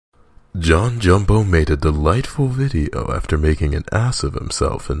John Jumbo made a delightful video after making an ass of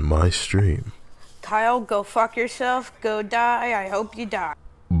himself in my stream. Kyle, go fuck yourself, go die, I hope you die.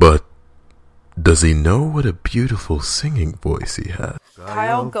 But does he know what a beautiful singing voice he has?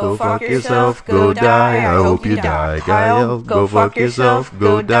 Kyle, go fuck yourself, go die, I hope you die. Kyle, go fuck yourself,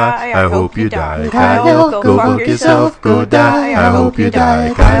 go die, I hope you die. Kyle, go fuck yourself, go die, I hope you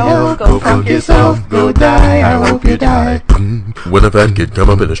die. Kyle, go fuck yourself, go die, I hope you die. When a fat kid come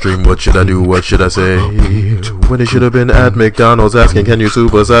up in a stream, what should I do, what should I say? When he should have been at McDonald's asking, can you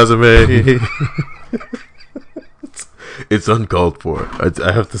supersize me? It's uncalled for.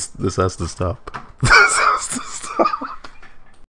 I have this has to stop.